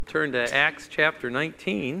turn to Acts chapter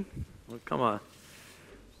 19. We've come a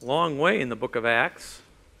long way in the book of Acts.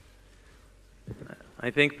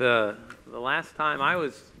 I think the last time I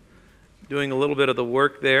was doing a little bit of the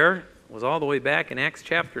work there was all the way back in Acts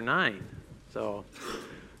chapter 9. So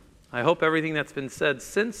I hope everything that's been said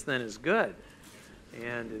since then is good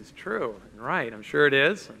and is true and right. I'm sure it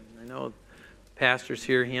is. I know pastors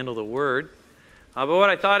here handle the word. But what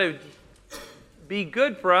I thought it would be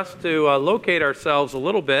good for us to locate ourselves a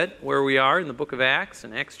little bit where we are in the book of Acts,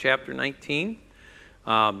 in Acts chapter 19.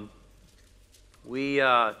 We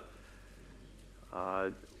are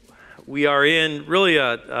in really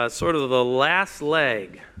a sort of the last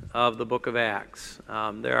leg of the book of Acts.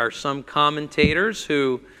 There are some commentators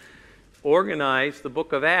who organize the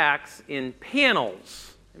book of Acts in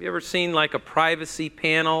panels. Have you ever seen like a privacy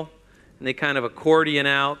panel? And they kind of accordion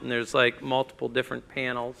out, and there's like multiple different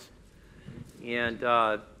panels. And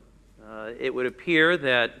it would appear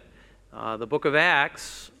that the book of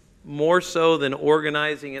Acts, more so than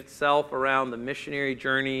organizing itself around the missionary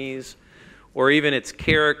journeys or even its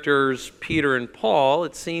characters, Peter and Paul,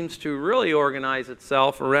 it seems to really organize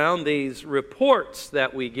itself around these reports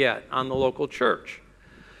that we get on the local church.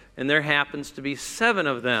 And there happens to be 7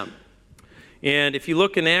 of them. And if you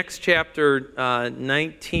look in Acts chapter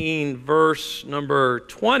 19, verse number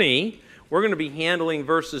 20, we're going to be handling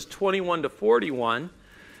verses 21 to 41.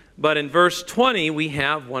 But in verse 20, we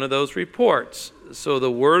have one of those reports. So the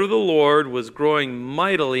word of the Lord was growing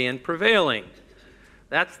mightily and prevailing.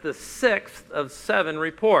 That's the 6th of 7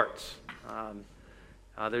 reports.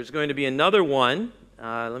 There's going to be another one.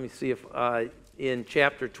 Let me see if in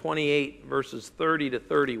chapter 28, verses 30 to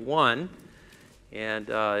 31. And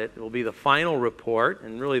it will be the final report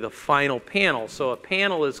and really the final panel. So a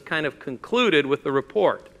panel is kind of concluded with the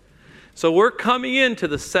report. So we're coming into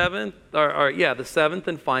the 7th, the 7th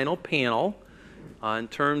and final panel in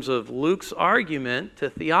terms of Luke's argument to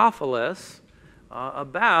Theophilus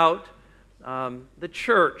about the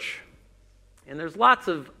church. And there's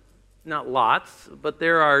not lots, but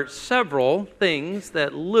there are several things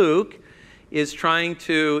that Luke is trying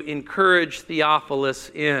to encourage Theophilus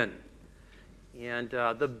in. And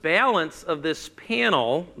the balance of this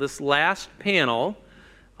panel, this last panel,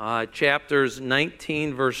 chapters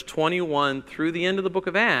 19, verse 21 through the end of the book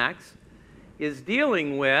of Acts, is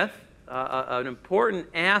dealing with an important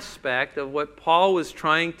aspect of what Paul was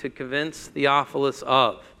trying to convince Theophilus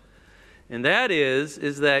of. And that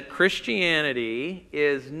is that Christianity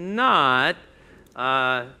is not,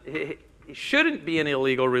 it shouldn't be an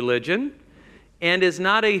illegal religion, and is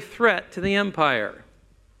not a threat to the empire.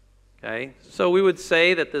 Okay? So we would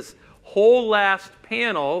say that this whole last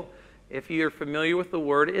panel, if you're familiar with the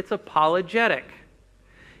word, it's apologetic.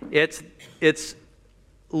 It's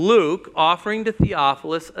Luke offering to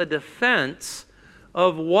Theophilus a defense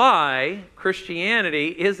of why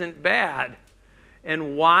Christianity isn't bad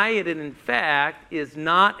and why it in fact is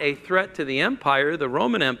not a threat to the empire, the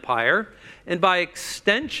Roman Empire, and by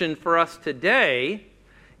extension for us today,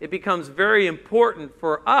 it becomes very important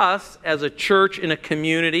for us as a church in a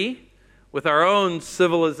community with our own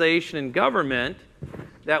civilization and government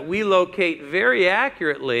that we locate very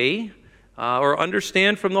accurately or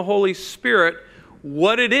understand from the Holy Spirit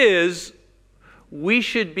what it is we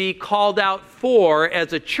should be called out for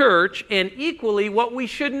as a church, and equally what we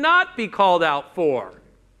should not be called out for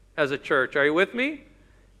as a church. Are you with me?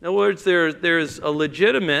 In other words, there's a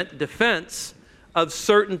legitimate defense of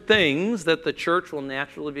certain things that the church will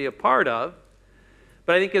naturally be a part of.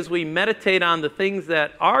 But I think as we meditate on the things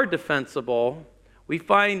that are defensible, we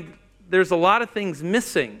find there's a lot of things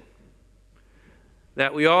missing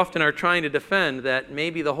that we often are trying to defend that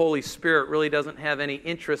maybe the Holy Spirit really doesn't have any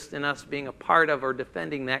interest in us being a part of or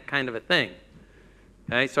defending that kind of a thing.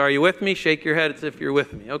 Okay, so are you with me? Shake your head as if you're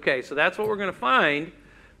with me. Okay, so that's what we're going to find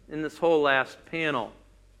in this whole last panel.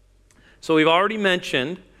 So we've already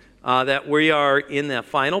mentioned that we are in the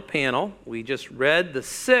final panel. We just read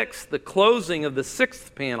the closing of the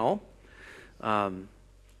 6th panel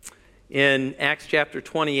in Acts chapter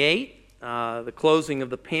 28. The closing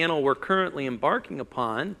of the panel we're currently embarking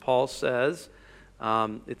upon, Paul says,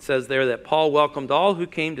 it says there that Paul welcomed all who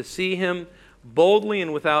came to see him. Boldly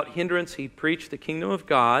and without hindrance he preached the kingdom of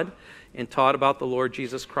God and taught about the Lord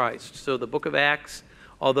Jesus Christ. So the book of Acts,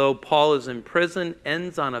 although Paul is in prison,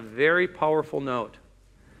 ends on a very powerful note.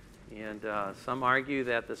 And some argue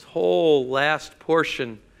that this whole last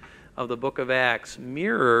portion of the book of Acts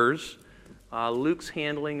mirrors Luke's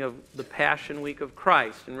handling of the Passion Week of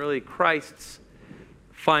Christ and really Christ's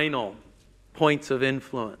final points of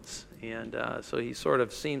influence. And so he sort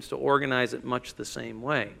of seems to organize it much the same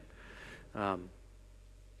way.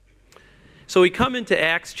 So we come into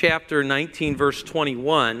Acts chapter 19, verse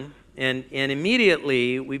 21, and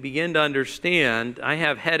immediately we begin to understand. I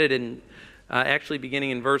have headed in, actually beginning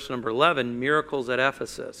in verse number 11, miracles at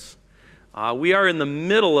Ephesus. We are in the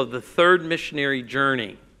middle of the third missionary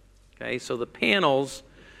journey. Okay, so the panels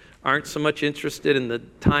aren't so much interested in the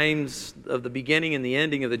times of the beginning and the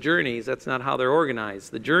ending of the journeys. That's not how they're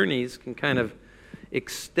organized. The journeys can kind of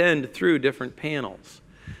extend through different panels.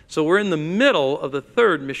 So we're in the middle of the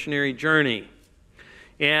third missionary journey.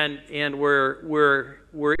 And we're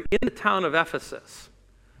in the town of Ephesus.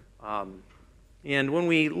 And when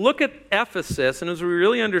we look at Ephesus, and as we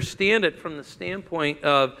really understand it from the standpoint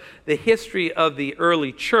of the history of the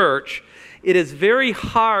early church, it is very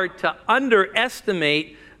hard to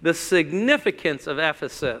underestimate the significance of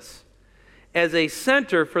Ephesus as a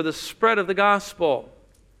center for the spread of the gospel.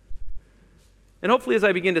 And hopefully as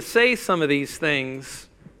I begin to say some of these things,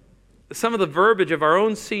 some of the verbiage of our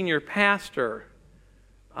own senior pastor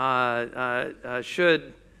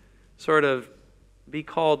should sort of be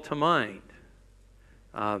called to mind.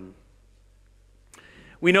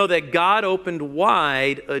 We know that God opened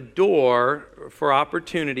wide a door for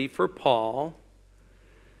opportunity for Paul,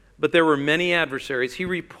 but there were many adversaries. He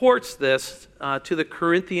reports this to the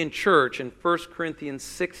Corinthian church in 1 Corinthians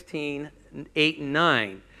 16, 8 and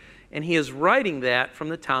 9. And he is writing that from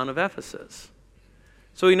the town of Ephesus.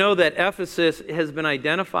 So we know that Ephesus has been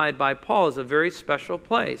identified by Paul as a very special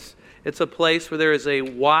place. It's a place where there is a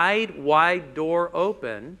wide door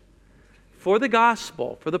open for the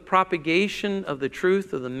gospel, for the propagation of the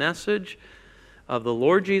truth of the message of the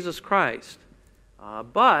Lord Jesus Christ.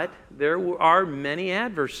 But there are many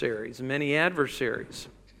adversaries. We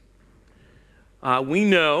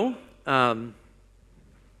know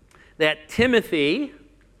that Timothy,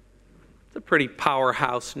 it's a pretty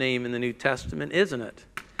powerhouse name in the New Testament, isn't it?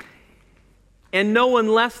 And no one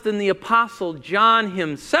less than the Apostle John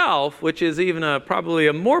himself, which is even probably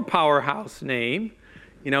a more powerhouse name.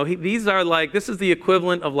 You know, this is the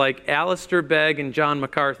equivalent of like Alistair Begg and John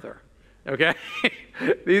MacArthur. Okay?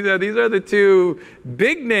 These are the two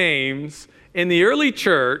big names in the early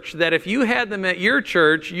church that if you had them at your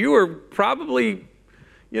church, you were probably,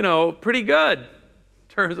 pretty good in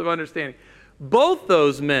terms of understanding. Both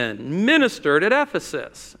those men ministered at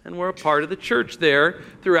Ephesus and were a part of the church there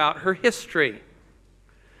throughout her history.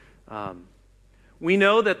 We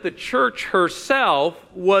know that the church herself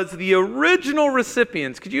was the original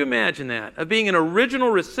recipients, could you imagine that, of being an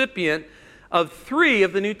original recipient of 3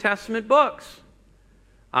 of the New Testament books.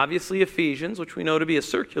 Obviously Ephesians, which we know to be a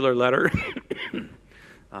circular letter,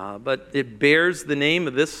 but it bears the name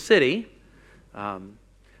of this city.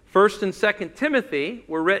 1st and 2nd Timothy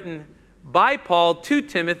were written by Paul to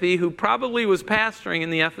Timothy, who probably was pastoring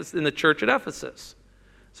in the church at Ephesus.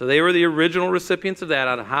 So they were the original recipients of that,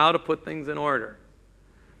 on how to put things in order.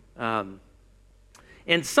 And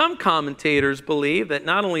some commentators believe that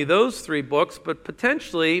not only those 3 books, but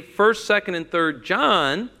potentially 1st, 2nd, and 3rd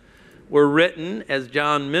John were written as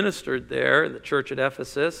John ministered there in the church at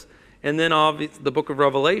Ephesus, and then obviously the book of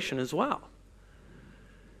Revelation as well.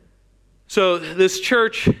 So this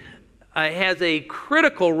church has a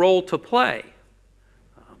critical role to play.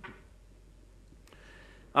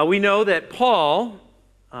 We know that Paul,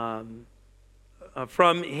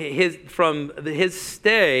 from his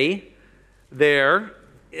stay there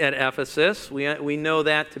at Ephesus, we know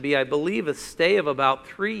that to be, I believe, a stay of about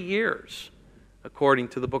 3 years, according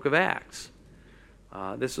to the book of Acts.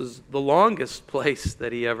 This is the longest place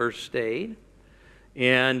that he ever stayed.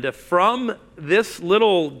 And from this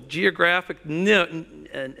little geographic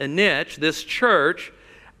niche, this church,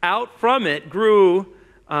 out from it grew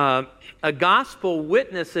a gospel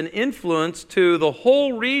witness and influence to the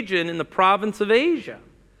whole region in the province of Asia.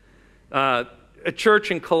 A church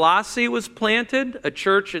in Colossae was planted, a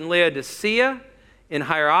church in Laodicea, in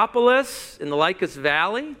Hierapolis, in the Lycus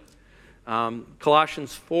Valley.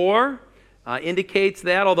 Colossians 4 indicates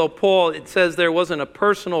that, although Paul, it says there wasn't a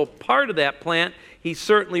personal part of that plant, he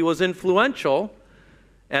certainly was influential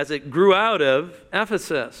as it grew out of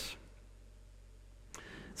Ephesus.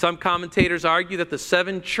 Some commentators argue that the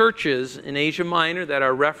 7 churches in Asia Minor that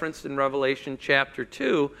are referenced in Revelation chapter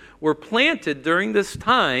 2 were planted during this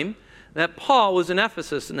time that Paul was in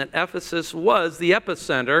Ephesus, and that Ephesus was the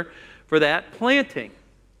epicenter for that planting.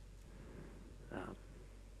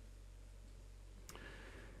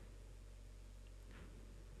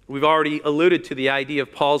 We've already alluded to the idea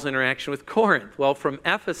of Paul's interaction with Corinth. Well, from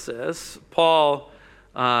Ephesus, Paul,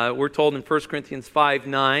 we're told in 1 Corinthians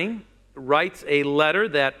 5:9, writes a letter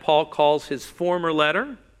that Paul calls his former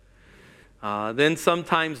letter. Then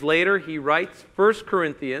sometimes later he writes 1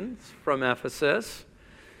 Corinthians from Ephesus.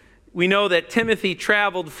 We know that Timothy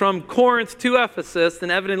traveled from Corinth to Ephesus and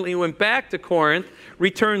evidently went back to Corinth,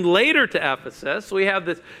 returned later to Ephesus. So we have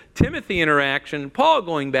this Timothy interaction, Paul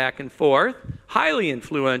going back and forth, highly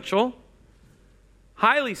influential,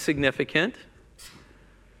 highly significant.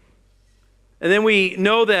 And then we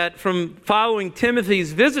know that from following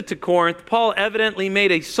Timothy's visit to Corinth, Paul evidently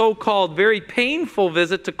made a so-called very painful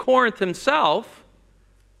visit to Corinth himself,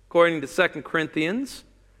 according to 2 Corinthians.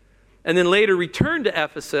 And then later returned to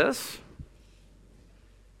Ephesus.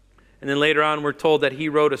 And then later on we're told that he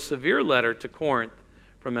wrote a severe letter to Corinth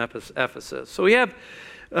from Ephesus. So we have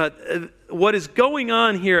what is going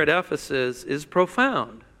on here at Ephesus is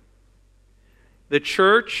profound. The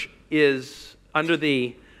church is under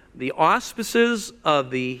the auspices of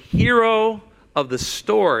the hero of the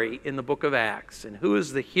story in the book of Acts. And who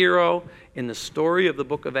is the hero in the story of the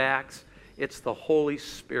book of Acts? It's the Holy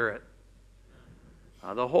Spirit.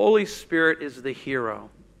 The Holy Spirit is the hero.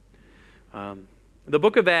 The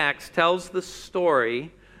book of Acts tells the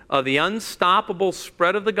story of the unstoppable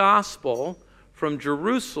spread of the gospel from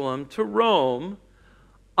Jerusalem to Rome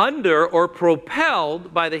under or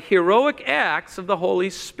propelled by the heroic acts of the Holy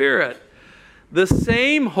Spirit. The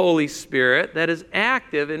same Holy Spirit that is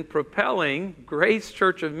active in propelling Grace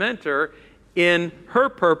Church of Mentor in her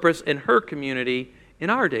purpose and her community in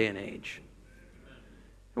our day and age.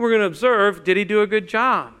 And we're going to observe, did he do a good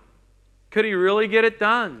job? Could he really get it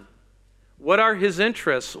done? What are his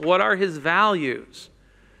interests? What are his values?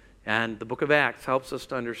 And the book of Acts helps us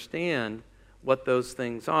to understand what those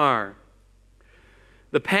things are.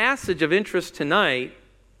 The passage of interest tonight,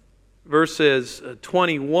 verses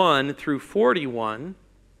 21 through 41,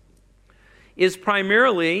 is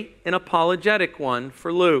primarily an apologetic one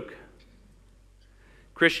for Luke.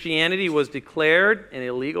 Christianity was declared an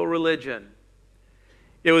illegal religion.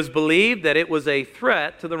 It was believed that it was a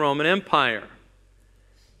threat to the Roman Empire.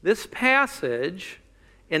 This passage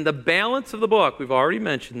and the balance of the book, we've already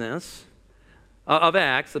mentioned this, of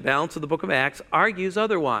Acts, the balance of the book of Acts, argues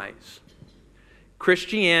otherwise.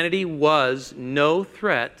 Christianity was no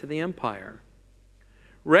threat to the empire.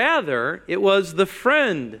 Rather, it was the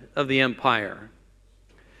friend of the empire.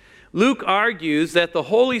 Luke argues that the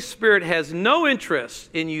Holy Spirit has no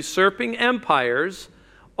interest in usurping empires,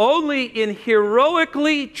 only in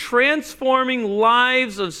heroically transforming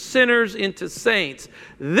lives of sinners into saints.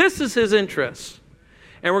 This is his interest.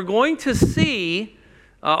 And we're going to see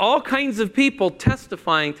all kinds of people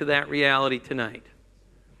testifying to that reality tonight.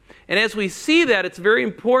 And as we see that, it's very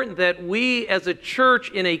important that we as a church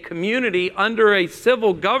in a community under a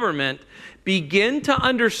civil government begin to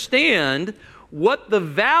understand what the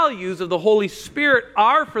values of the Holy Spirit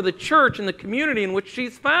are for the church and the community in which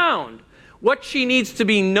she's found. What she needs to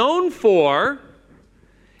be known for,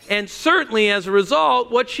 and certainly as a result,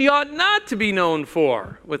 what she ought not to be known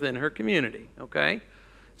for within her community, okay?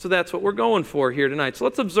 So that's what we're going for here tonight. So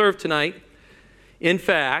let's observe tonight, in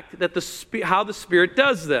fact, that how the Spirit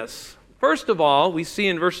does this. First of all, we see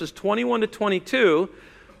in verses 21 to 22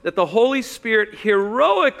 that the Holy Spirit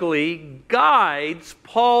heroically guides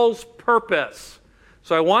Paul's purpose.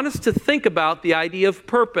 So I want us to think about the idea of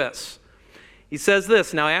purpose. He says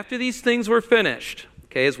this, now after these things were finished,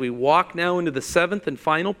 okay, as we walk now into the seventh and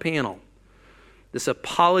final panel, this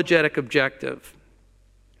apologetic objective,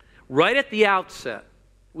 right at the outset,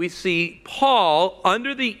 we see Paul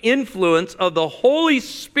under the influence of the Holy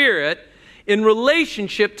Spirit in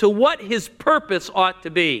relationship to what his purpose ought to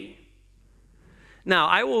be. Now,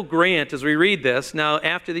 I will grant as we read this, now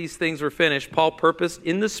after these things were finished, Paul purposed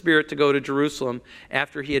in the Spirit to go to Jerusalem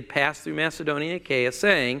after he had passed through Macedonia and Achaia,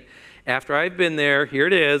 saying, after I've been there, here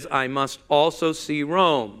it is, I must also see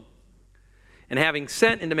Rome. And having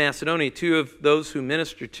sent into Macedonia two of those who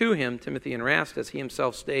ministered to him, Timothy and Erastus, he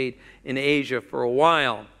himself stayed in Asia for a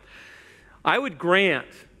while. I would grant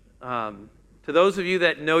to those of you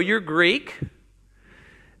that know your Greek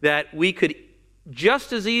that we could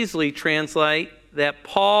just as easily translate that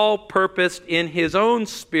Paul purposed in his own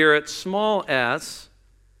spirit, small s,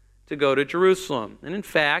 to go to Jerusalem. And in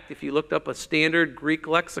fact, if you looked up a standard Greek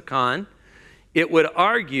lexicon, it would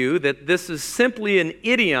argue that this is simply an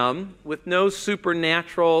idiom with no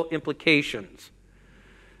supernatural implications.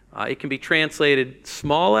 It can be translated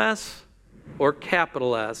small s or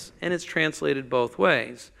capital S, and it's translated both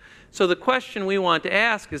ways. So the question we want to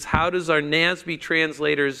ask is, how does our NASB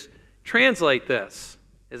translators translate this?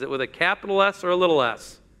 Is it with a capital S or a little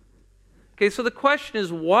s? Okay, so the question is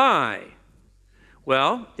why?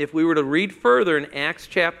 Well, if we were to read further in Acts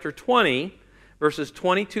chapter 20, verses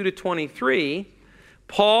 22 to 23,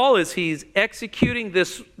 Paul, as he's executing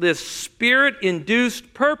this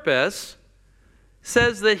Spirit-induced purpose,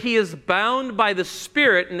 says that he is bound by the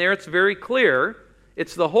Spirit, and there it's very clear,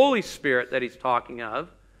 it's the Holy Spirit that he's talking of,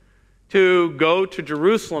 to go to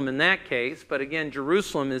Jerusalem in that case. But again,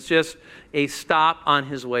 Jerusalem is just a stop on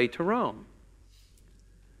his way to Rome.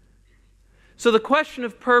 So the question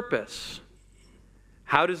of purpose,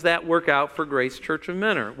 how does that work out for Grace Church of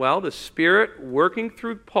Mentor? Well, the Spirit working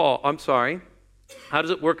through Paul, how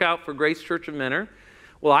does it work out for Grace Church of Mentor?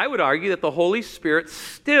 Well, I would argue that the Holy Spirit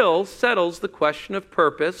still settles the question of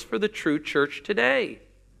purpose for the true church today.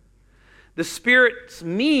 The Spirit's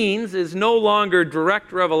means is no longer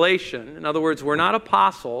direct revelation. In other words, we're not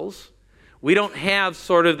apostles. We don't have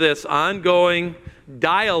sort of this ongoing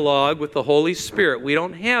dialogue with the Holy Spirit. We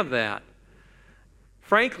don't have that.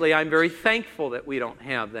 Frankly, I'm very thankful that we don't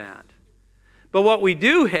have that. But what we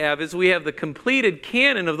do have is we have the completed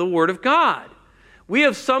canon of the Word of God. We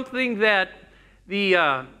have something that the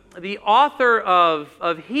author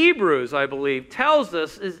of Hebrews, I believe, tells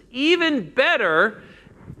us is even better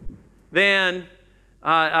than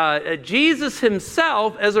Jesus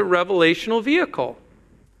himself as a revelational vehicle.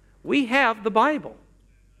 We have the Bible.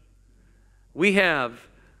 We have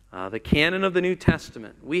the canon of the New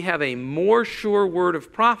Testament. We have a more sure word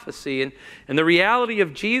of prophecy. And the reality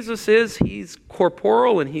of Jesus is he's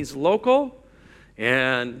corporeal and he's local.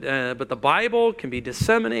 But the Bible can be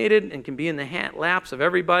disseminated and can be in the laps of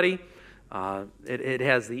everybody. It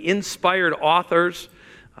has the inspired authors.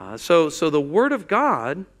 So the Word of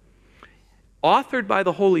God, authored by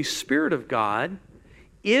the Holy Spirit of God,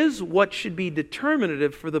 is what should be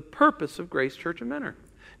determinative for the purpose of Grace Church of Mentor.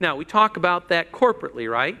 Now, we talk about that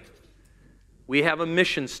corporately, right? We have a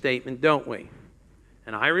mission statement, don't we?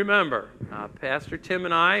 And I remember Pastor Tim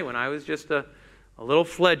and I, when I was just a little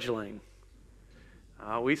fledgling,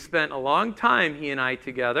 we spent a long time, he and I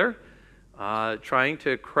together, trying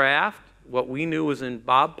to craft what we knew was in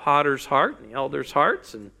Bob Potter's heart and the elders'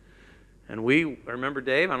 hearts. And I remember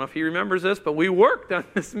Dave, I don't know if he remembers this, but we worked on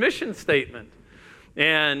this mission statement.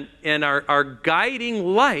 And our guiding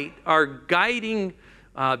light, our guiding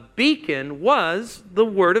beacon was the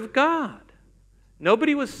Word of God.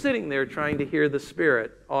 Nobody was sitting there trying to hear the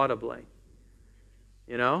Spirit audibly.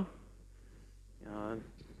 You know?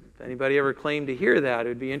 If anybody ever claimed to hear that, it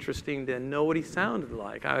would be interesting to know what he sounded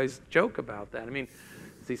like. I always joke about that. I mean,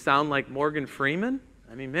 does he sound like Morgan Freeman?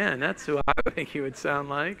 I mean, man, that's who I would think he would sound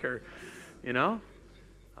like. Or, you know?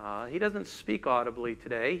 He doesn't speak audibly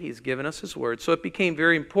today. He's given us his word. So it became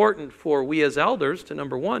very important for we as elders to,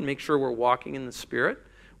 number one, make sure we're walking in the Spirit.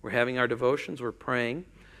 We're having our devotions. We're praying.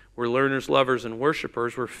 We're learners, lovers, and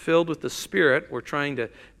worshipers. We're filled with the Spirit. We're trying to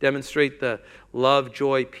demonstrate the love,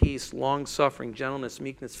 joy, peace, long-suffering, gentleness,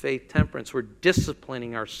 meekness, faith, temperance. We're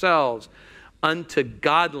disciplining ourselves unto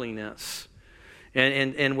godliness.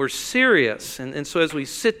 And we're serious. And so as we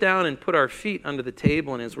sit down and put our feet under the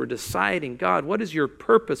table and as we're deciding, God, what is your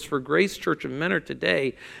purpose for Grace Church of Mentor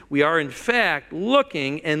today? We are, in fact,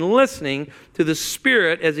 looking and listening to the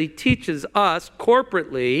Spirit as he teaches us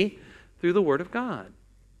corporately through the Word of God.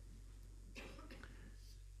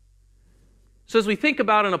 So as we think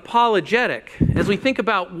about an apologetic, as we think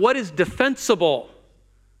about what is defensible,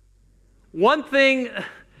 one thing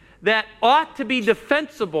that ought to be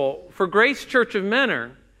defensible for Grace Church of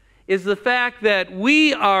Mentor is the fact that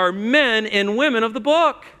we are men and women of the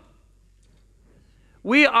book.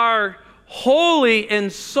 We are wholly and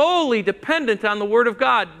solely dependent on the Word of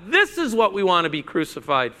God. This is what we want to be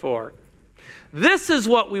crucified for. This is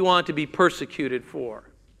what we want to be persecuted for.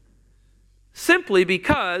 Simply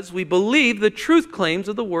because we believe the truth claims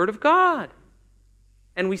of the Word of God.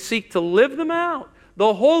 And we seek to live them out.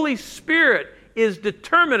 The Holy Spirit is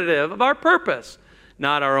determinative of our purpose,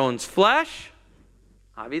 not our own flesh.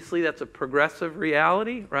 Obviously, that's a progressive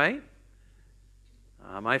reality, right?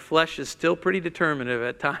 My flesh is still pretty determinative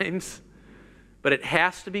at times, but it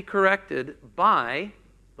has to be corrected by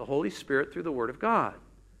the Holy Spirit through the Word of God.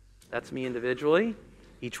 That's me individually.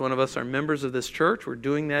 Each one of us are members of this church. We're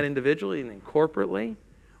doing that individually and then corporately.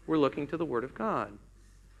 We're looking to the Word of God.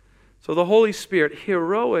 So the Holy Spirit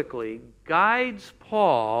heroically guides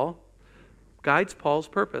Paul's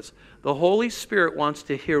purpose. The Holy Spirit wants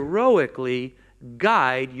to heroically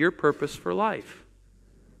guide your purpose for life.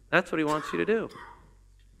 That's what he wants you to do.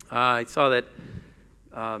 I saw that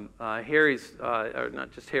Harry's, or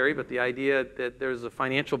not just Harry, but the idea that there's a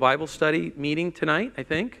financial Bible study meeting tonight, I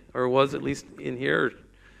think, or was at least in here.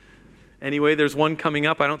 Anyway, there's one coming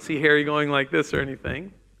up. I don't see Harry going like this or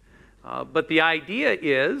anything. But the idea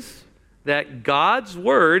is that God's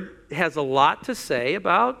Word has a lot to say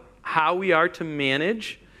about how we are to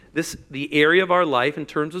manage the area of our life in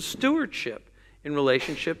terms of stewardship in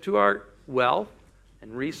relationship to our wealth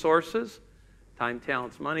and resources, Time,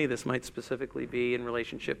 talents, money. This might specifically be in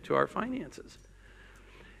relationship to our finances.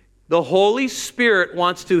 The Holy Spirit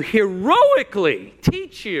wants to heroically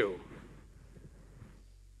teach you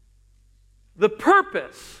the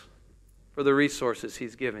purpose for the resources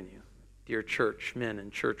He's given you, dear church men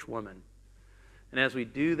and church women. And as we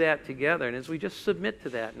do that together, and as we just submit to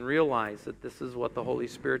that and realize that this is what the Holy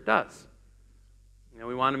Spirit does,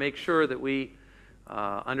 we want to make sure that we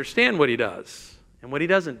understand what He does and what He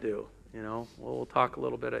doesn't do. We'll talk a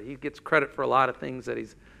little bit. He gets credit for a lot of things that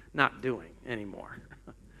He's not doing anymore.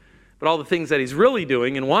 But all the things that He's really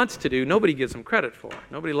doing and wants to do, nobody gives Him credit for.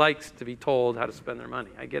 Nobody likes to be told how to spend their money.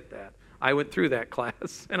 I get that. I went through that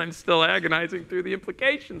class, and I'm still agonizing through the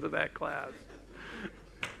implications of that class.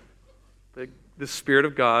 The Spirit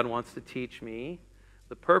of God wants to teach me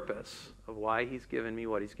the purpose of why He's given me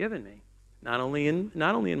what He's given me. Not only in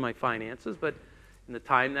my finances, but in the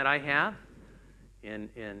time that I have, in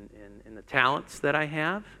the talents that I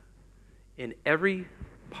have, in every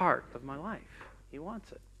part of my life. He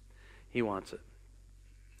wants it. He wants it.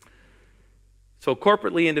 So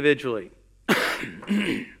corporately, individually,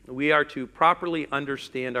 we are to properly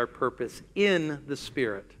understand our purpose in the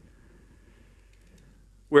Spirit.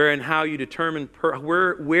 Where and how do you determine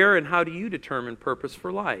purpose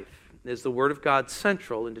for life? Is the Word of God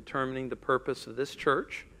central in determining the purpose of this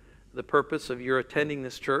church, the purpose of your attending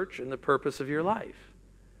this church, and the purpose of your life?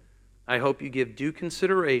 I hope you give due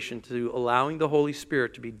consideration to allowing the Holy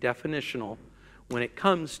Spirit to be definitional when it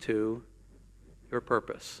comes to your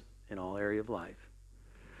purpose in all area of life.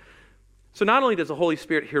 So not only does the Holy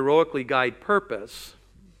Spirit heroically guide purpose,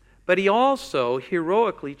 but He also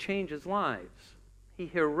heroically changes lives. He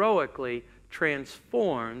heroically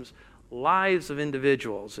transforms lives of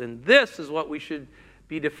individuals. And this is what we should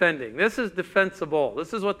be defending. This is defensible.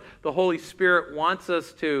 This is what the Holy Spirit wants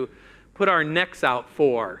us to put our necks out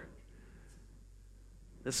for.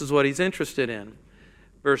 This is what He's interested in.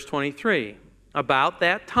 Verse 23, about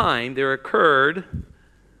that time there occurred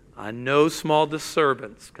no small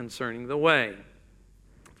disturbance concerning the way.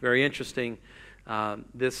 It's very interesting.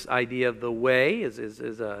 This idea of the way is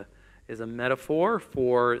a metaphor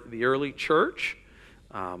for the early church.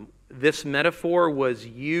 This metaphor was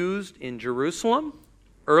used in Jerusalem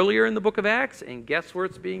earlier in the book of Acts, and guess where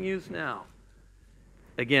it's being used now?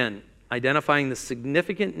 Again, identifying the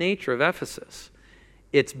significant nature of Ephesus.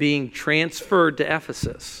 It's being transferred to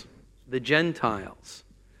Ephesus, the Gentiles.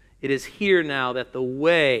 It is here now that the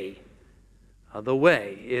way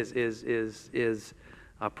is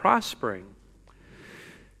prospering.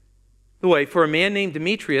 The way, for a man named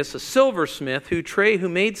Demetrius, a silversmith who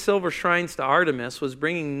made silver shrines to Artemis, was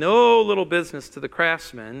bringing no little business to the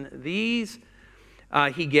craftsmen. These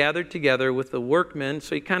he gathered together with the workmen.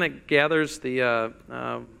 So he kind of gathers the,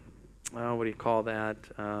 what do you call that?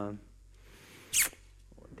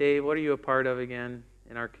 Dave, what are you a part of again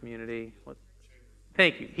in our community?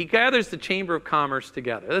 Thank you. He gathers the Chamber of Commerce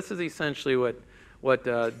together. This is essentially what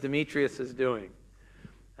Demetrius is doing.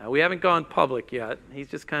 We haven't gone public yet. He's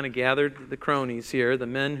just kind of gathered the cronies here, the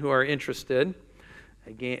men who are interested,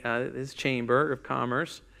 his Chamber of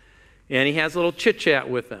Commerce, and he has a little chit-chat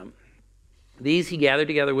with them. These he gathered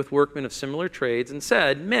together with workmen of similar trades and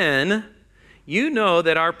said, "Men, you know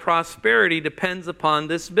that our prosperity depends upon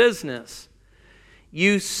this business.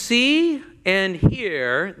 You see and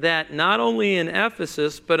hear that not only in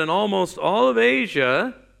Ephesus, but in almost all of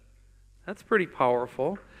Asia," that's pretty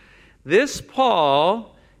powerful, "this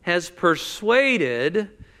Paul has persuaded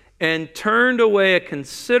and turned away a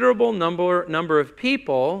considerable number of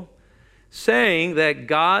people, saying that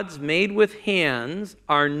gods made with hands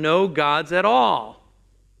are no gods at all.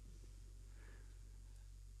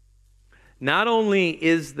 Not only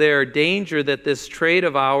is there danger that this trade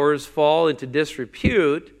of ours fall into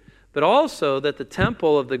disrepute, but also that the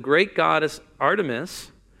temple of the great goddess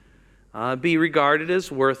Artemis be regarded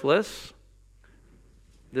as worthless."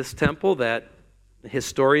 This temple that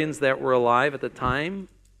historians that were alive at the time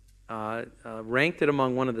ranked it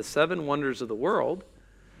among one of the 7 wonders of the world.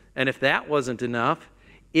 And if that wasn't enough,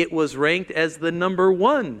 it was ranked as the number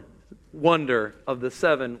 1 wonder of the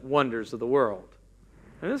 7 wonders of the world.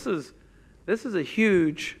 And this is a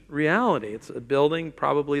huge reality. It's a building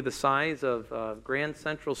probably the size of Grand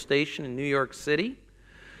Central Station in New York City.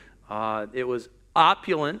 It was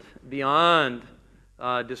opulent beyond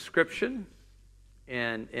description.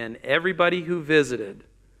 And everybody who visited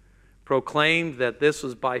proclaimed that this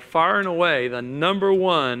was by far and away the number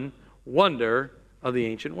 1 wonder of the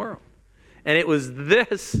ancient world. And it was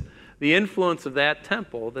the influence of that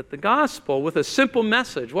temple, that the gospel, with a simple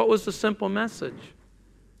message. What was the simple message?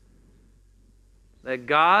 that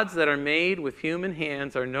gods that are made with human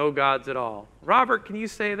hands are no gods at all. Robert, can you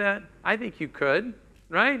say that? I think you could,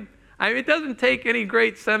 right? I mean, it doesn't take any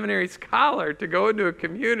great seminary scholar to go into a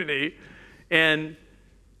community and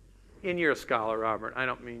you're a scholar, Robert. I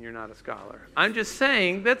don't mean you're not a scholar. I'm just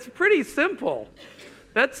saying that's pretty simple.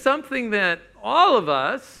 That's something that all of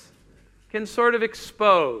us can sort of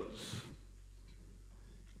expose.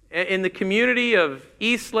 In the community of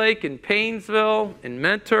Eastlake and Paynesville and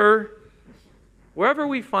Mentor, wherever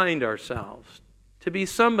we find ourselves, to be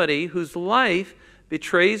somebody whose life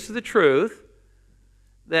betrays the truth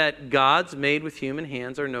that gods made with human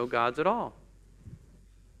hands are no gods at all.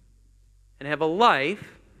 And have a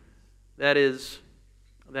life that is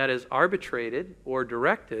arbitrated or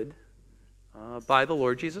directed by the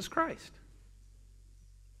Lord Jesus Christ.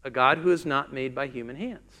 A God who is not made by human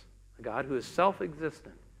hands. A God who is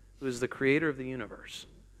self-existent, who is the creator of the universe.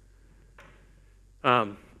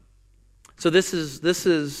 So this is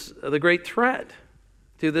the great threat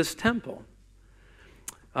to this temple.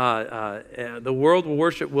 The world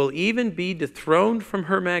will even be dethroned from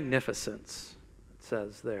her magnificence, it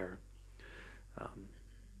says there.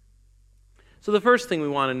 So the first thing we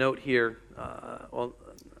want to note here, well,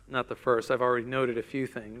 not the first, I've already noted a few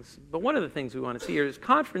things, but one of the things we want to see here is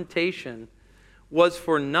confrontation was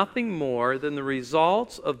for nothing more than the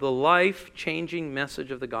results of the life-changing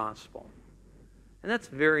message of the gospel. And that's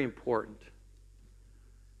very important.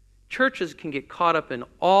 Churches can get caught up in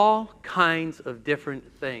all kinds of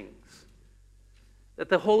different things that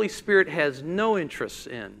the Holy Spirit has no interest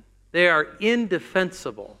in. They are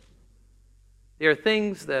indefensible. They are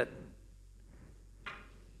things that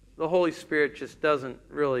the Holy Spirit just doesn't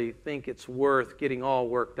really think it's worth getting all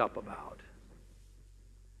worked up about.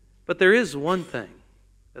 But there is one thing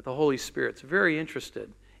that the Holy Spirit's very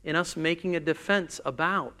interested in us making a defense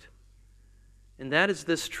about, and that is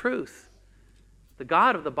this truth. The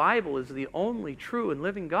God of the Bible is the only true and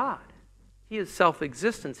living God. He is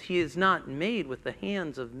self-existence. He is not made with the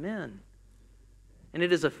hands of men. And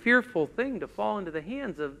it is a fearful thing to fall into the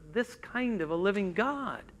hands of this kind of a living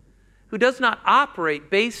God, who does not operate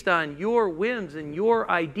based on your whims and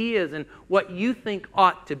your ideas and what you think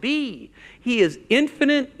ought to be. He is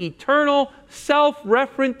infinite, eternal,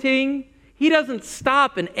 self-referencing. He doesn't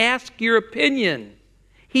stop and ask your opinion.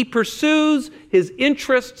 He pursues His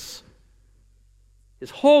interests,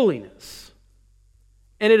 His holiness.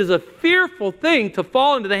 And it is a fearful thing to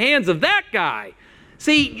fall into the hands of that guy.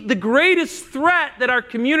 See, the greatest threat that our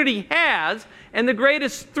community has, and the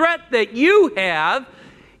greatest threat that you have,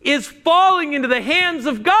 is falling into the hands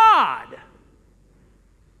of God,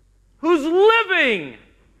 who's living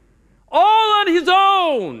all on His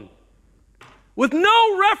own, with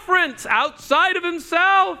no reference outside of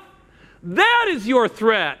Himself. That is your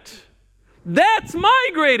threat. That's my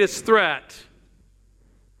greatest threat.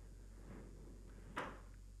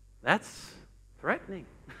 That's threatening.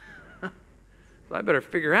 So I better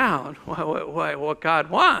figure out what God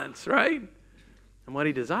wants, right? And what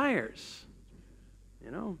He desires. You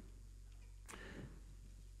know.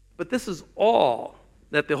 But this is all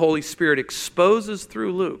that the Holy Spirit exposes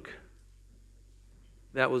through Luke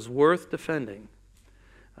that was worth defending.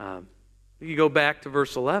 You go back to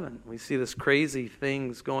verse 11. We see this crazy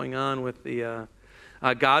things going on with the...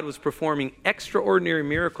 God was performing extraordinary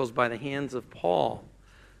miracles by the hands of Paul.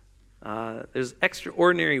 There's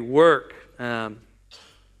extraordinary work, so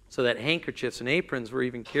that handkerchiefs and aprons were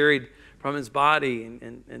even carried from his body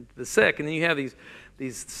and the sick. And then you have these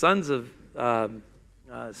sons of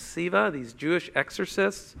Sceva, these Jewish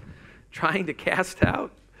exorcists, trying to cast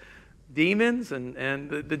out demons. And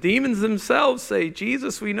the demons themselves say,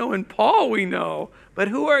 Jesus we know and Paul we know, but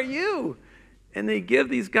who are you? And they give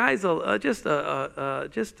these guys they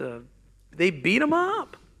beat them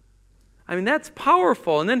up. I mean, that's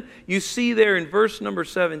powerful. And then you see there in verse number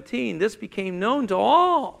 17, this became known to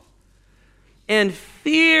all. And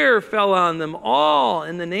fear fell on them all,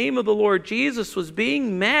 and the name of the Lord Jesus was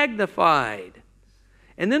being magnified.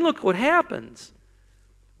 And then look what happens.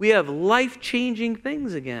 We have life-changing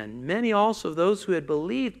things again. Many also of those who had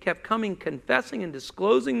believed kept coming, confessing and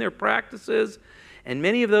disclosing their practices. And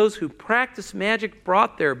many of those who practiced magic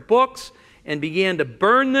brought their books and began to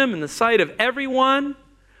burn them in the sight of everyone.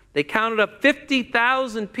 They counted up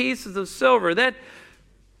 50,000 pieces of silver.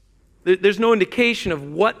 There's no indication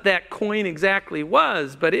of what that coin exactly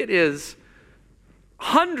was, but it is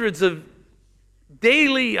hundreds of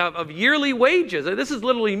yearly wages. This is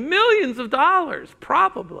literally millions of dollars,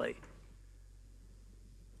 probably.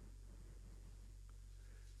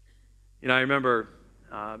 You know, I remember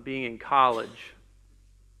being in college,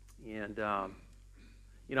 and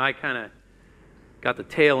I kind of got the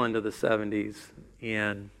tail end of the 70s,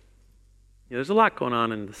 and there's a lot going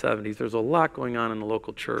on in the 70s. There's a lot going on in the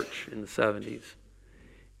local church in the 70s.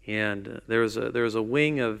 And there was a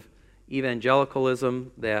wing of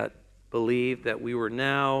evangelicalism that believed that we were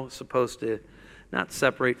now supposed to not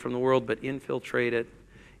separate from the world, but infiltrate it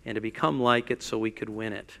and to become like it so we could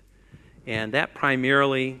win it. And that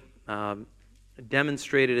primarily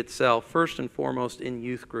demonstrated itself first and foremost in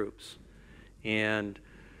youth groups. And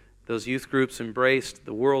those youth groups embraced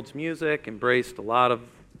the world's music, embraced a lot of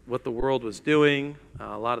what the world was doing.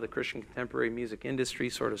 A lot of the Christian contemporary music industry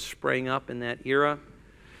sort of sprang up in that era.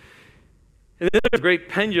 And then there's a great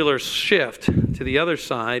pendular shift to the other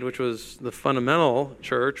side, which was the fundamental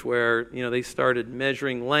church, where they started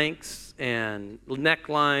measuring lengths and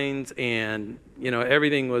necklines, and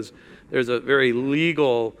everything was. There's a very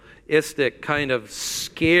legalistic kind of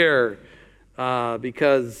scare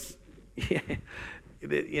because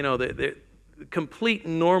the complete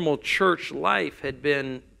normal church life had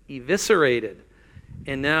been eviscerated,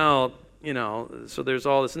 and now so there's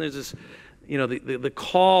all this, and there's this. The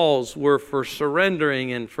calls were for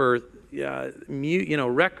surrendering and for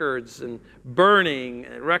records and burning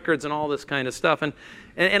records and all this kind of stuff, and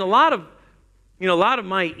a lot of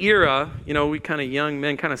my era, we kind of young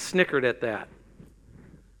men kind of snickered at that,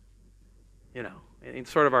 in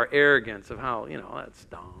sort of our arrogance of how that's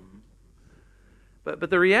dumb. But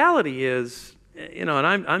the reality is, and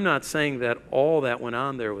I'm not saying that all that went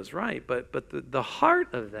on there was right, but the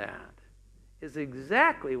heart of that is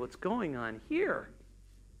exactly what's going on here.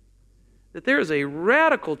 That there is a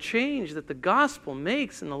radical change that the gospel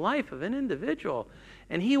makes in the life of an individual,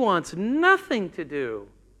 and he wants nothing to do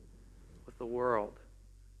with the world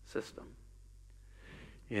system.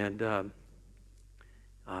 And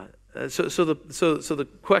so the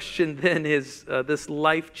question then is this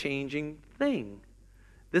life-changing thing.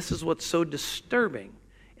 This is what's so disturbing,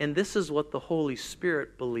 and this is what the Holy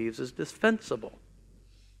Spirit believes is defensible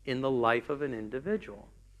in the life of an individual.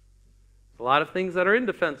 There's a lot of things that are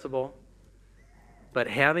indefensible, but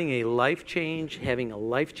having a life change, having a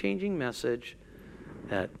life-changing message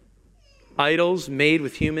that idols made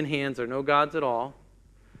with human hands are no gods at all,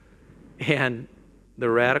 and the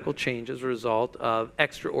radical change is a result of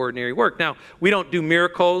extraordinary work. Now, we don't do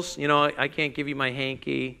miracles. I can't give you my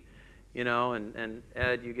hanky, and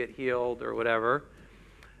Ed, you get healed or whatever.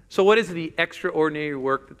 So what is the extraordinary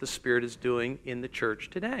work that the Spirit is doing in the church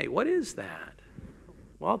today? What is that?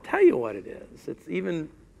 Well, I'll tell you what it is. It's even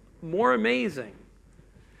more amazing.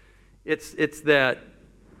 It's that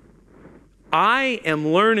I am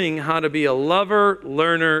learning how to be a lover,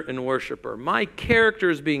 learner, and worshiper. My character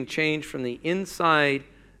is being changed from the inside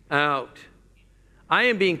out. I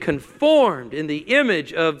am being conformed in the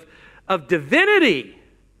image of divinity.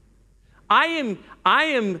 I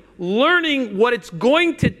am learning what it's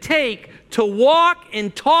going to take to walk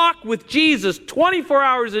and talk with Jesus 24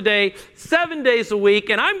 hours a day, 7 days a week,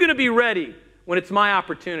 and I'm going to be ready when it's my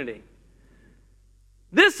opportunity.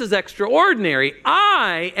 This is extraordinary.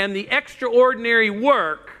 I am the extraordinary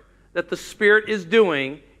work that the Spirit is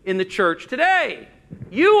doing in the church today.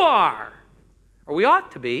 You are. Or we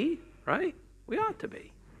ought to be, right? We ought to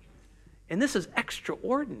be. And this is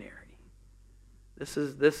extraordinary. This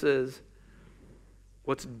is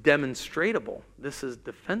what's demonstratable. This is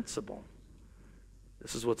defensible.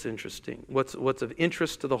 This is what's interesting. What's of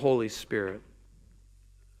interest to the Holy Spirit.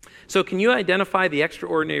 So can you identify the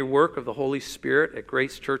extraordinary work of the Holy Spirit at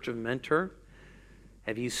Grace Church of Mentor?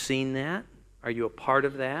 Have you seen that? Are you a part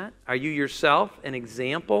of that? Are you yourself an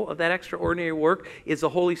example of that extraordinary work? Is the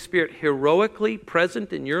Holy Spirit heroically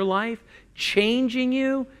present in your life, changing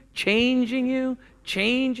you, changing you,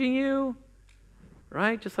 changing you?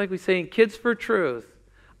 Right? Just like we say in Kids for Truth.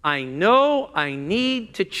 I know I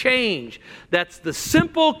need to change. That's the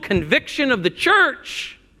simple conviction of the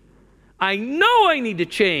church. I know I need to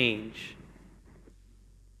change.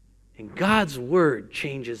 And God's Word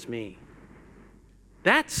changes me.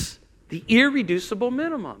 That's the irreducible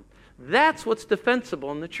minimum. That's what's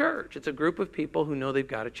defensible in the church. It's a group of people who know they've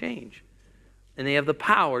got to change. And they have the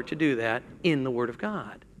power to do that in the Word of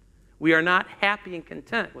God. We are not happy and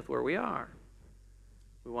content with where we are.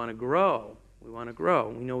 We want to grow. We want to grow.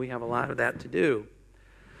 We know we have a lot of that to do.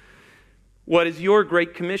 What is your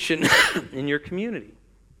great commission in your community?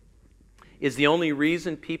 Is the only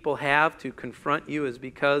reason people have to confront you is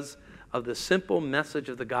because of the simple message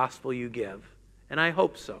of the gospel you give? And I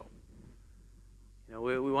hope so.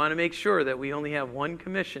 We want to make sure that we only have one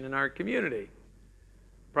commission in our community,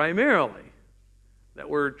 primarily, that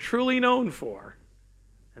we're truly known for.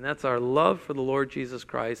 And that's our love for the Lord Jesus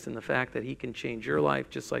Christ and the fact that He can change your life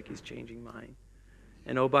just like He's changing mine.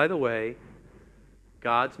 And oh, by the way,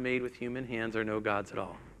 gods made with human hands are no gods at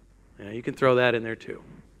all. You can throw that in there too.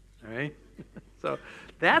 All right? So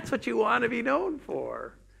that's what you want to be known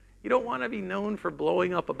for. You don't want to be known for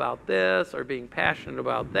blowing up about this or being passionate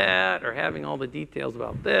about that or having all the details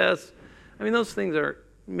about this. I mean, those things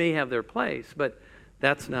may have their place, but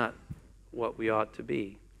that's not what we ought to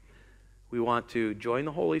be. We want to join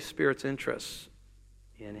the Holy Spirit's interests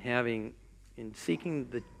in seeking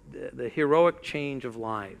the heroic change of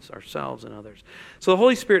lives, ourselves and others. So the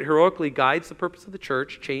Holy Spirit heroically guides the purpose of the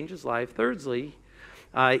church, changes life. Thirdly,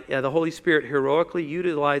 the Holy Spirit heroically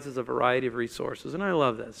utilizes a variety of resources. And I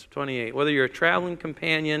love this. 28. Whether you're a traveling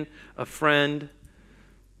companion, a friend,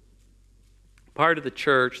 part of the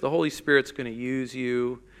church, the Holy Spirit's going to use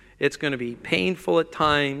you. It's going to be painful at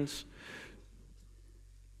times.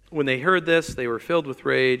 When they heard this, they were filled with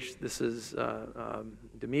rage. This is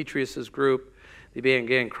Demetrius' group. They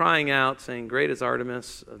began crying out, saying, "Great is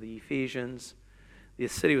Artemis of the Ephesians." The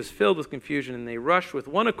city was filled with confusion, and they rushed with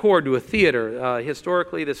one accord to a theater.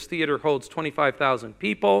 Historically, this theater holds 25,000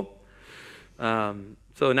 people.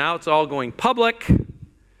 So now it's all going public.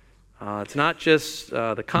 It's not just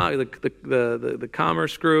the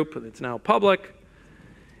commerce group. It's now public.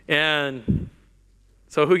 And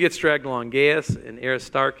so who gets dragged along? Gaius and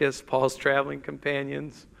Aristarchus, Paul's traveling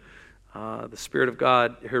companions. The Spirit of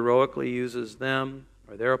God heroically uses them,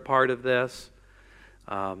 or they're a part of this.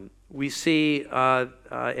 We see,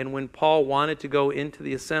 and when Paul wanted to go into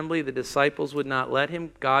the assembly, the disciples would not let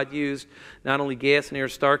him. God used not only Gaius and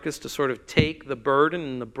Aristarchus to sort of take the burden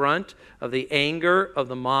and the brunt of the anger of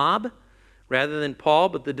the mob, rather than Paul,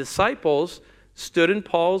 but the disciples stood in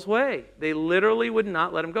Paul's way. They literally would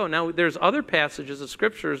not let him go. Now, there's other passages of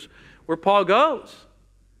Scriptures where Paul goes,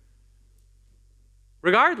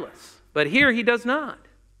 regardless. But here he does not.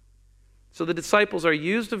 So the disciples are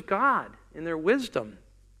used of God in their wisdom.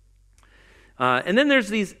 And then there's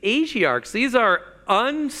these Asiarchs. These are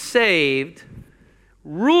unsaved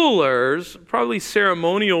rulers, probably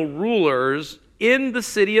ceremonial rulers, in the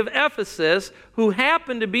city of Ephesus, who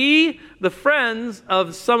happen to be the friends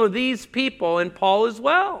of some of these people and Paul as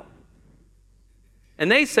well.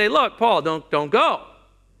 And they say, "Look, Paul, don't go.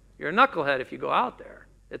 You're a knucklehead if you go out there.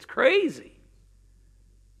 It's crazy."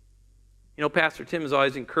 You know, Pastor Tim is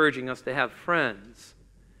always encouraging us to have friends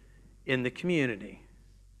in the community.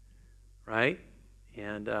 Right?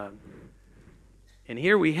 And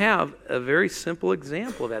here we have a very simple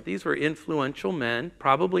example of that. These were influential men,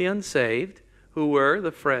 probably unsaved, who were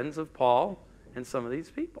the friends of Paul and some of these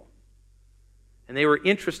people. And they were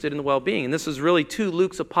interested in the well-being. And this is really to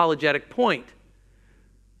Luke's apologetic point.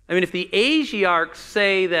 I mean, if the Asiarchs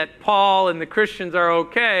say that Paul and the Christians are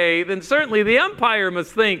okay, then certainly the empire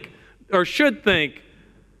must think, or should think,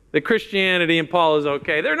 that Christianity and Paul is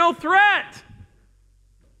okay. They're no threat.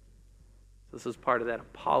 This is part of that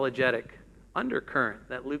apologetic undercurrent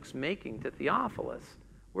that Luke's making to Theophilus.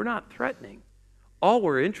 We're not threatening. All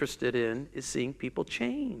we're interested in is seeing people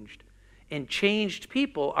changed. And changed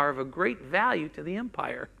people are of a great value to the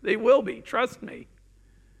empire. They will be, trust me.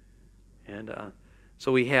 And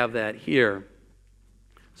so we have that here.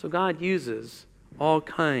 So God uses all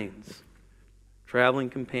kinds. Traveling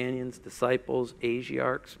companions, disciples,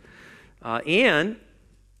 Asiarchs. And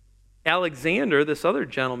Alexander, this other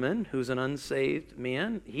gentleman who's an unsaved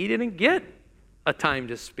man, he didn't get a time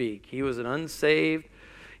to speak. He was an unsaved.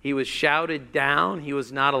 He was shouted down. He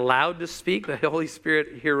was not allowed to speak. The Holy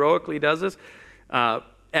Spirit heroically does this.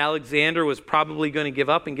 Alexander was probably going to give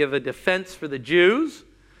up and give a defense for the Jews.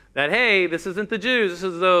 That, hey, this isn't the Jews. This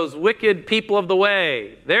is those wicked people of the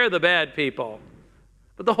way. They're the bad people.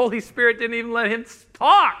 But the Holy Spirit didn't even let him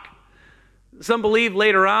talk. Some believe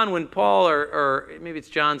later on when Paul, or maybe it's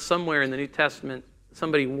John, somewhere in the New Testament,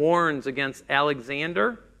 somebody warns against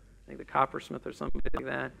Alexander, I think the coppersmith or something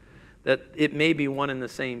like that it may be one and the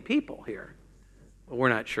same people here. Well, we're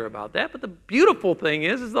not sure about that. But the beautiful thing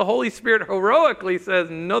is the Holy Spirit heroically says,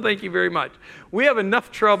 "No, thank you very much. We have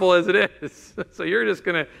enough trouble as it is. So you're just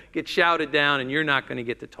going to get shouted down and you're not going to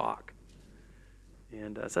get to talk."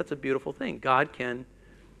 And so that's a beautiful thing. God can,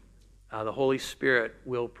 the Holy Spirit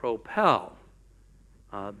will propel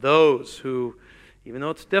those who, even though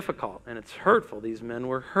it's difficult and it's hurtful, these men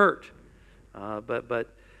were hurt,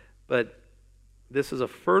 but this is a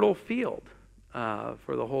fertile field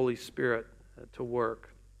for the Holy Spirit to work.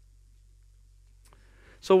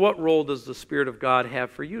 So what role does the Spirit of God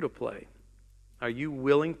have for you to play? Are you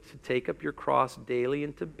willing to take up your cross daily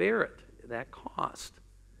and to bear it, that cost?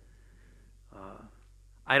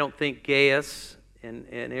 I don't think Gaius and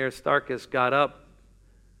Aristarchus got up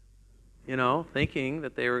thinking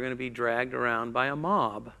that they were going to be dragged around by a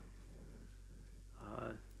mob.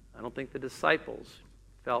 I don't think the disciples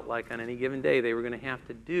felt like on any given day they were going to have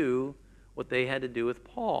to do what they had to do with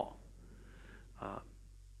Paul.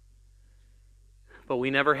 But we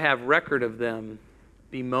never have record of them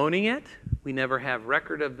bemoaning it. We never have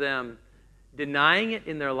record of them denying it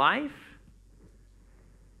in their life.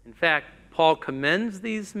 In fact, Paul commends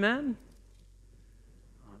these men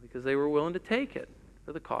because they were willing to take it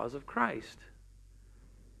for the cause of Christ.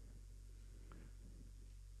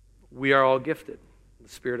 We are all gifted. The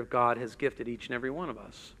Spirit of God has gifted each and every one of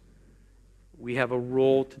us. We have a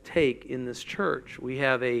role to take in this church. We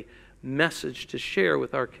have a message to share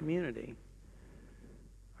with our community.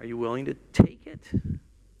 Are you willing to take it?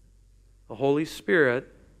 The Holy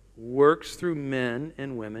Spirit works through men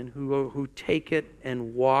and women who take it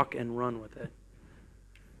and walk and run with it.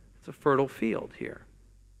 It's a fertile field here.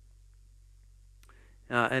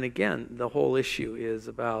 And again, the whole issue is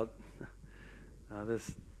about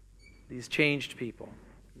these changed people.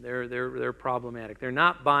 They're problematic. They're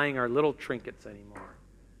not buying our little trinkets anymore.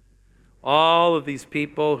 All of these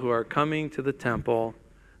people who are coming to the temple,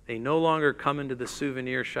 they no longer come into the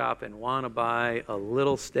souvenir shop and want to buy a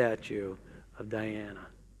little statue of Diana.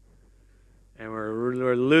 And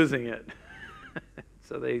we're losing it.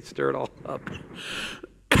 So they stir it all up.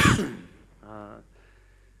 The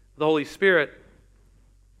Holy Spirit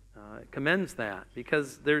commends that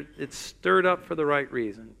because it's stirred up for the right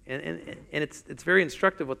reason. And it's very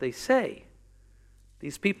instructive what they say.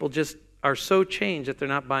 These people just are so changed that they're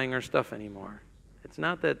not buying our stuff anymore. It's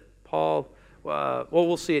not that Paul...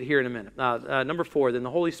 we'll see it here in a minute. Number 4, then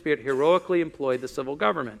the Holy Spirit heroically employed the civil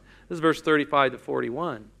government. This is verse 35 to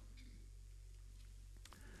 41.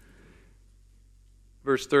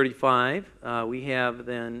 Verse 35, we have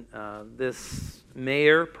then this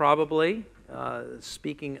mayor probably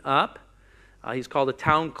speaking up. He's called a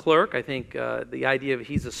town clerk. I think the idea of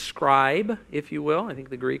he's a scribe, if you will. I think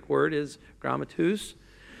the Greek word is grammatus.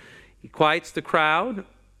 He quiets the crowd.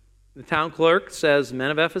 The town clerk says, "Men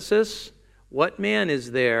of Ephesus, what man is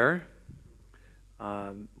there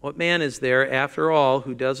after all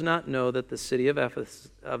who does not know that the city of Ephesus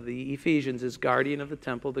of the Ephesians is guardian of the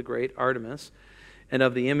temple of the great Artemis and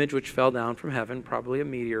of the image which fell down from heaven, probably a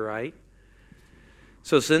meteorite?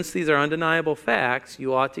 So since these are undeniable facts,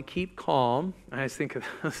 you ought to keep calm." I always think of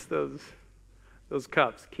those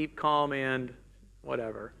cups. Keep calm and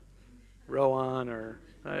whatever. Row on, or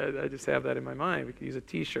I just have that in my mind. We could use a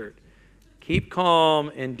t-shirt. Keep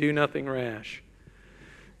calm and do nothing rash.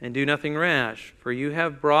 And do nothing rash, for you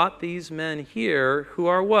have brought these men here who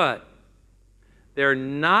are what? They're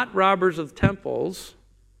not robbers of temples,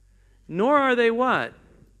 nor are they what?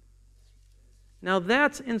 Now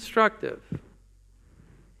that's instructive.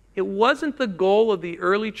 It wasn't the goal of the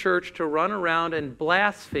early church to run around and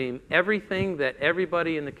blaspheme everything that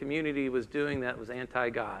everybody in the community was doing that was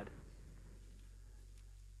anti-God.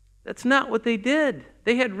 That's not what they did.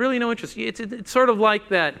 They had really no interest. It's sort of like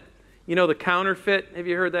that, the counterfeit. Have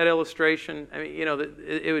you heard that illustration? I mean,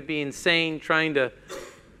 it would be insane trying to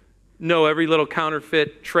know every little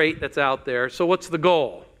counterfeit trait that's out there. So what's the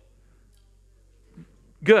goal?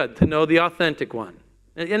 Good, to know the authentic one.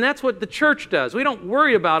 And that's what the church does. We don't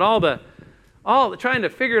worry about all the trying to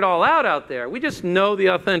figure it all out there. We just know the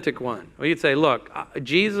authentic one. We could say, look,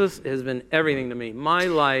 Jesus has been everything to me. My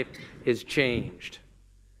life is changed.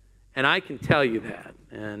 And I can tell you that.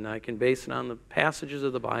 And I can base it on the passages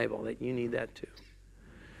of the Bible that you need that too.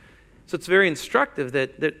 So it's very instructive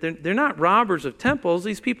that they're not robbers of temples.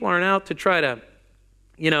 These people aren't out to try to,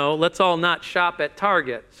 let's all not shop at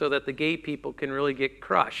Target so that the gay people can really get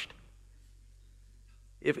crushed.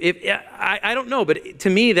 I don't know, but to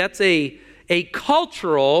me that's a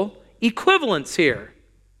cultural equivalence here.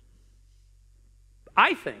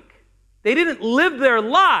 I think they didn't live their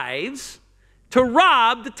lives to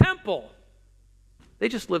rob the temple. They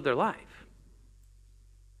just lived their life.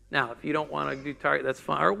 Now, if you don't want to do Target, that's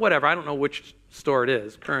fine, or whatever. I don't know which store it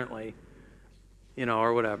is currently,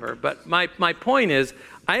 or whatever. But my point is,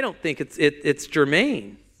 I don't think it's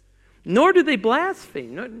germane. Nor do they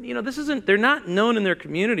blaspheme. This isn't. They're not known in their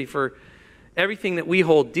community for everything that we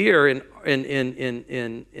hold dear in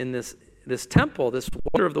this temple, this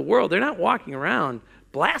wonder of the world. They're not walking around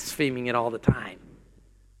blaspheming it all the time.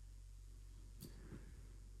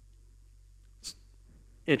 It's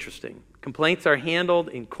interesting. Complaints are handled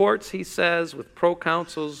in courts, he says, with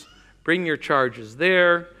proconsuls. Bring your charges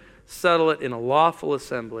there. Settle it in a lawful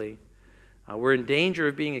assembly. We're in danger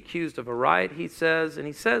of being accused of a riot, he says. And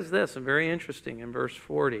he says this, and very interesting, in verse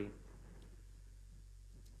 40.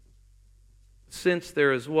 Since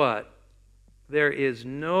there is what? There is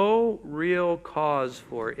no real cause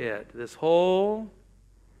for it. This whole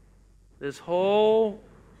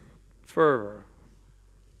fervor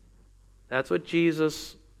That's what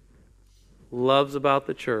Jesus loves about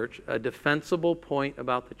the church. A defensible point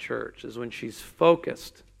about the church is when she's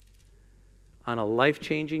focused on a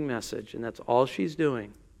life-changing message, and that's all she's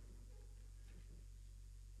doing.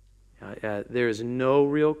 There is no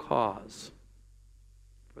real cause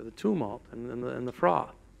for the tumult and the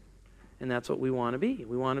froth. And that's what we want to be.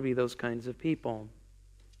 We want to be those kinds of people.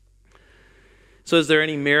 So is there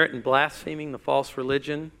any merit in blaspheming the false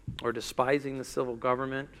religion or despising the civil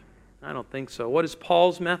government? I don't think so. What is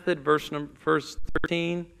Paul's method? Verse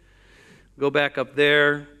 13. Go back up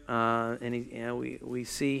there, and we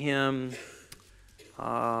see him,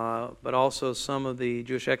 but also some of the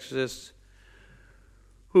Jewish exorcists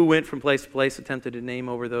who went from place to place, attempted to name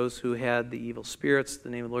over those who had the evil spirits the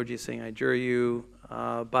name of the Lord Jesus, saying, I adjure you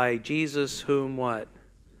by Jesus, whom what?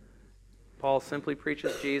 Paul simply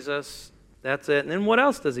preaches Jesus. That's it. And then what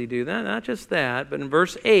else does he do? Not just that, but in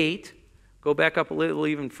verse 8, go back up a little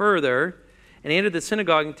even further, and he entered the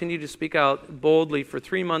synagogue and continued to speak out boldly for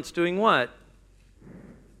 3 months, doing what?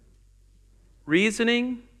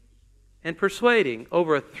 Reasoning and persuading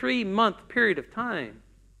over a 3-month period of time.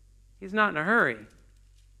 He's not in a hurry.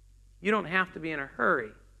 You don't have to be in a hurry.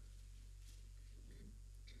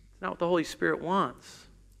 It's not what the Holy Spirit wants.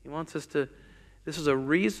 He wants us to, this is a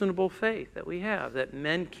reasonable faith that we have, that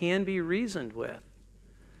men can be reasoned with.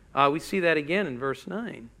 We see that again in verse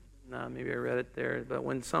 9. Maybe I read it there. But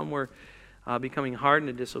when some were becoming hardened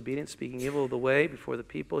and disobedient, speaking evil of the way before the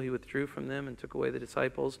people, he withdrew from them and took away the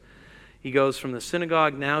disciples. He goes from the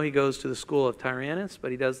synagogue, now he goes to the school of Tyrannus, but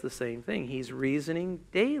he does the same thing. He's reasoning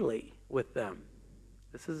daily with them.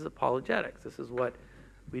 This is apologetics. This is what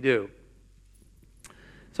we do.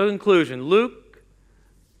 So, conclusion. Luke,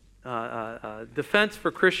 defense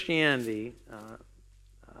for Christianity,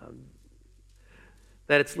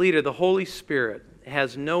 that its leader, the Holy Spirit,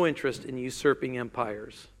 has no interest in usurping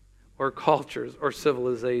empires or cultures or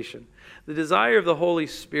civilization. The desire of the Holy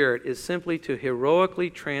Spirit is simply to heroically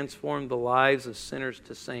transform the lives of sinners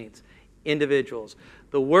to saints, individuals.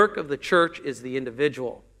 The work of the church is the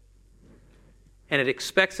individual. And it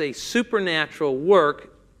expects a supernatural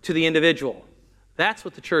work to the individual. That's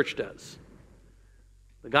what the church does.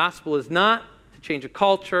 The gospel is not to change a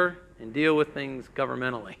culture and deal with things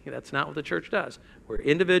governmentally. That's not what the church does. We're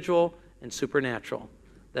individual and supernatural.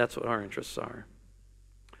 That's what our interests are.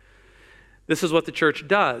 This is what the church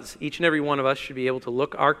does. Each and every one of us should be able to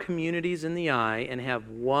look our communities in the eye and have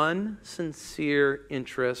one sincere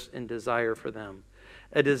interest and desire for them.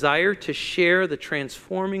 A desire to share the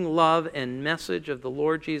transforming love and message of the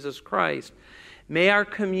Lord Jesus Christ. May our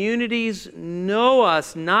communities know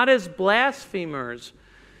us not as blasphemers,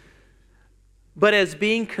 but as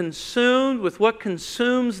being consumed with what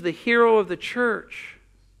consumes the hero of the church.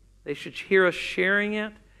 They should hear us sharing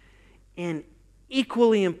it, and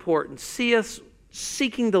equally important, see us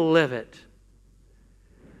seeking to live it.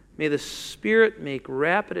 May the Spirit make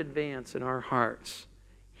rapid advance in our hearts,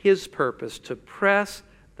 His purpose to press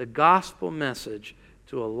the gospel message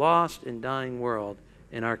to a lost and dying world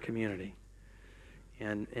in our community.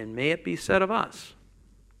 And may it be said of us,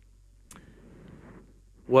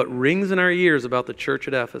 what rings in our ears about the church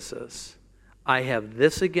at Ephesus, I have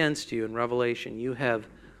this against you in Revelation, you have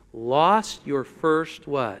lost your first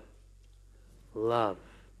what? Love.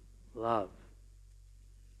 Love.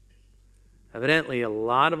 Evidently, a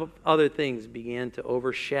lot of other things began to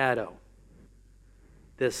overshadow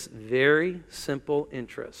this very simple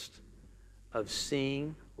interest of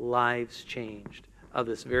seeing lives changed, of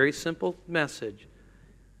this very simple message.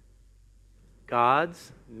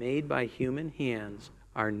 Gods made by human hands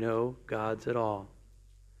are no gods at all.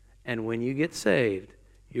 And when you get saved,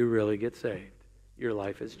 you really get saved. Your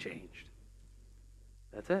life is changed.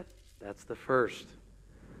 That's it. That's the first.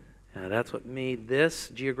 And that's what made this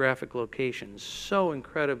geographic location so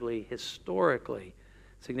incredibly historically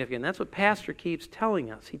significant. That's what Pastor keeps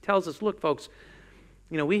telling us. He tells us, look, folks,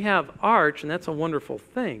 we have Arch, and that's a wonderful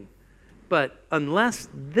thing. But unless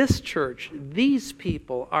this church, these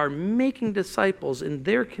people are making disciples in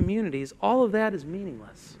their communities, all of that is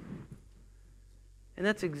meaningless. And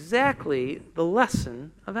that's exactly the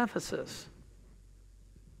lesson of Ephesus.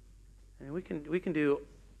 And we can do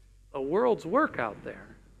a world's work out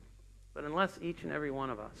there, but unless each and every one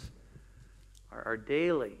of us are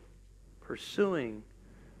daily pursuing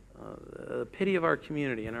the pity of our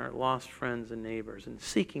community and our lost friends and neighbors and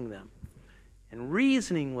seeking them and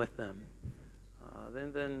reasoning with them,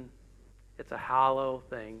 then it's a hollow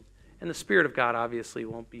thing. And the Spirit of God obviously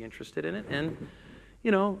won't be interested in it. And,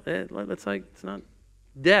 it's not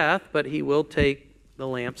death, but He will take the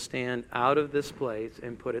lampstand out of this place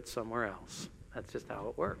and put it somewhere else. That's just how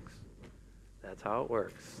it works. That's how it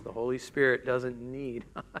works. The Holy Spirit doesn't need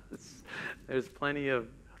us. There's plenty of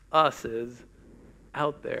us's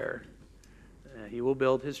out there. He will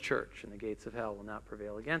build his church, and the gates of hell will not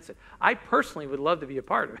prevail against it. I personally would love to be a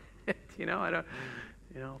part of it.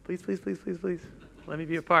 Please, please, please, please, please, let me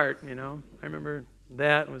be a part. I remember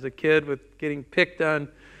that as a kid with getting picked on.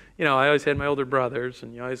 I always had my older brothers,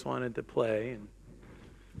 and you always wanted to play, and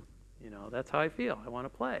that's how I feel. I want to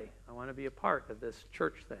play. I want to be a part of this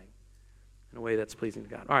church thing in a way that's pleasing to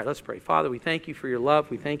God. All right, let's pray. Father, we thank you for your love.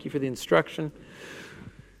 We thank you for the instruction.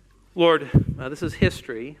 Lord, this is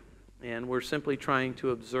history, and we're simply trying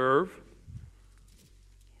to observe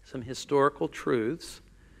some historical truths.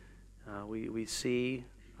 We see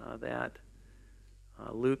that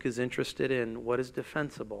Luke is interested in what is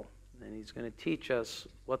defensible, and he's going to teach us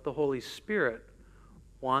what the Holy Spirit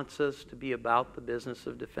wants us to be about the business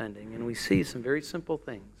of defending. And we see some very simple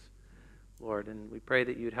things, Lord, and we pray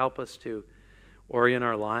that you'd help us to orient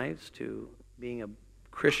our lives to being a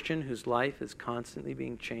Christian whose life is constantly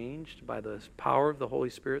being changed by the power of the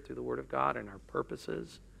Holy Spirit through the Word of God and our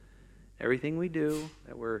purposes. Everything we do,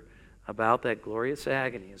 that we're about that glorious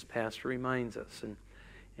agony, as Pastor reminds us.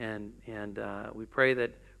 And we pray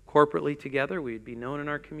that corporately together we'd be known in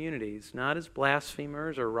our communities, not as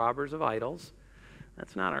blasphemers or robbers of idols.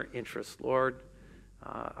 That's not our interest, Lord.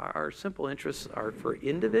 Our simple interests are for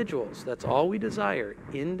individuals. That's all we desire,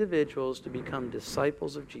 individuals to become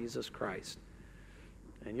disciples of Jesus Christ.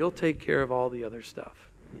 And you'll take care of all the other stuff.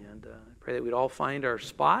 And I pray that we'd all find our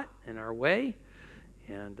spot and our way.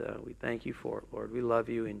 And we thank you for it, Lord. We love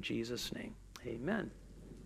you in Jesus' name. Amen.